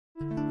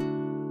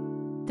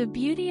The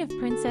beauty of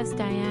Princess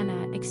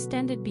Diana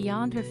extended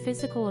beyond her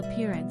physical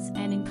appearance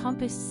and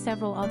encompassed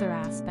several other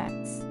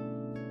aspects.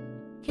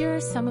 Here are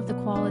some of the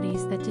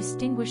qualities that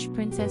distinguish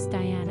Princess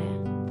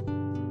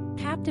Diana.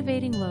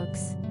 Captivating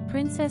looks.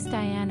 Princess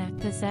Diana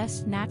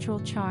possessed natural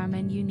charm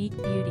and unique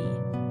beauty.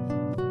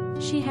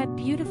 She had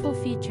beautiful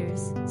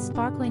features,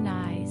 sparkling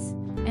eyes,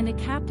 and a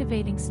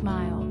captivating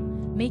smile,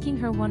 making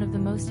her one of the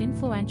most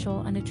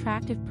influential and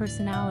attractive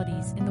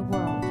personalities in the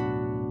world.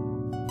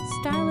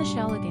 Stylish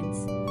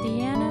elegance.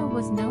 Diana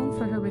was known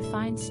for her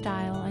refined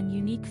style and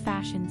unique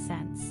fashion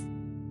sense.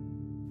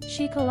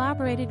 She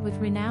collaborated with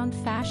renowned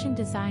fashion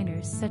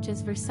designers such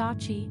as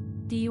Versace,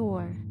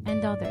 Dior,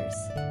 and others.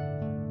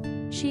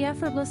 She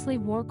effortlessly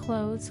wore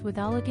clothes with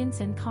elegance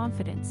and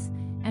confidence,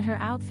 and her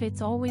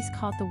outfits always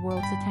caught the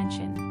world's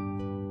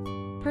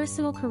attention.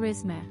 Personal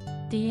charisma.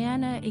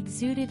 Diana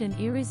exuded an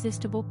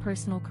irresistible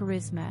personal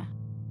charisma.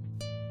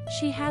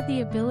 She had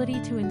the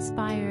ability to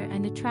inspire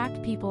and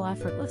attract people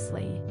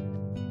effortlessly.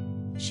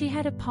 She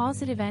had a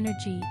positive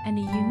energy and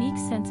a unique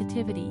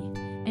sensitivity,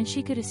 and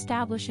she could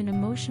establish an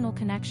emotional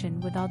connection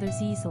with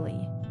others easily.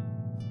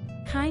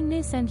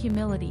 Kindness and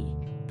humility.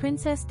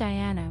 Princess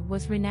Diana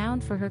was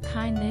renowned for her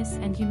kindness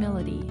and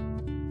humility.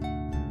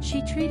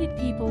 She treated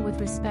people with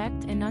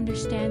respect and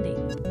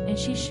understanding, and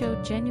she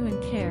showed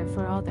genuine care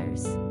for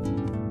others.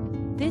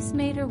 This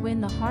made her win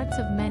the hearts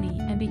of many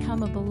and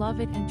become a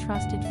beloved and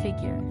trusted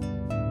figure.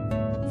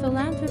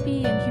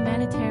 Philanthropy and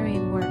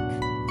humanitarian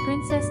work.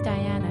 Princess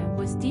Diana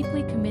was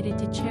deeply committed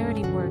to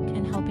charity work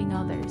and helping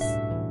others.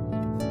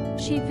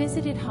 She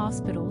visited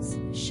hospitals,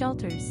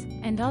 shelters,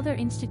 and other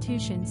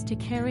institutions to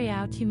carry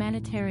out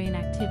humanitarian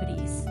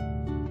activities.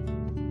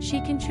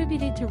 She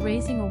contributed to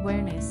raising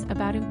awareness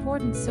about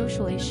important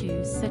social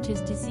issues such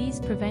as disease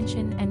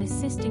prevention and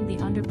assisting the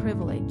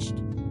underprivileged.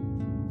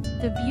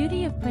 The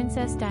beauty of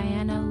Princess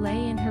Diana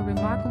lay in her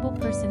remarkable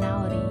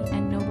personality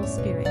and noble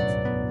spirit.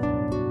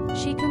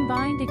 She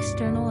combined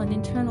external and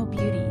internal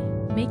beauty,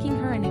 making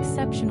her an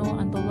exceptional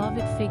and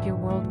beloved figure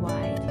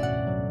worldwide.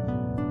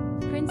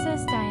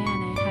 Princess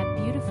Diana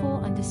had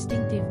beautiful and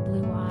distinctive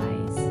blue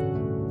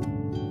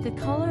eyes. The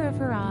color of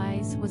her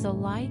eyes was a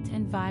light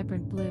and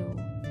vibrant blue.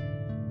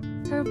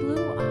 Her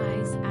blue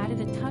eyes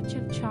added a touch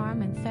of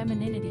charm and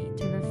femininity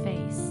to her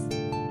face.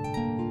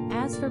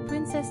 As for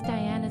Princess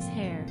Diana's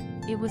hair,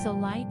 it was a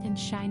light and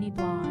shiny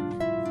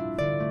blonde.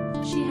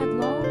 She had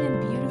long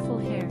and beautiful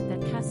hair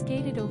that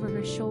cascaded over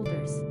her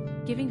shoulders,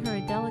 giving her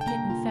a delicate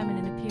and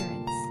feminine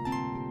appearance.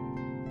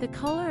 The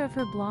color of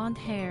her blonde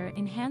hair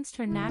enhanced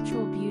her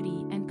natural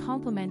beauty and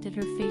complemented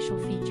her facial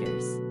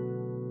features.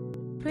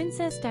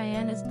 Princess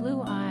Diana's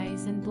blue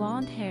eyes and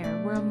blonde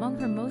hair were among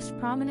her most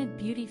prominent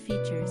beauty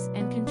features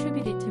and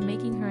contributed to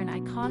making her an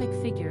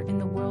iconic figure in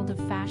the world of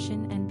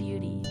fashion and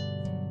beauty.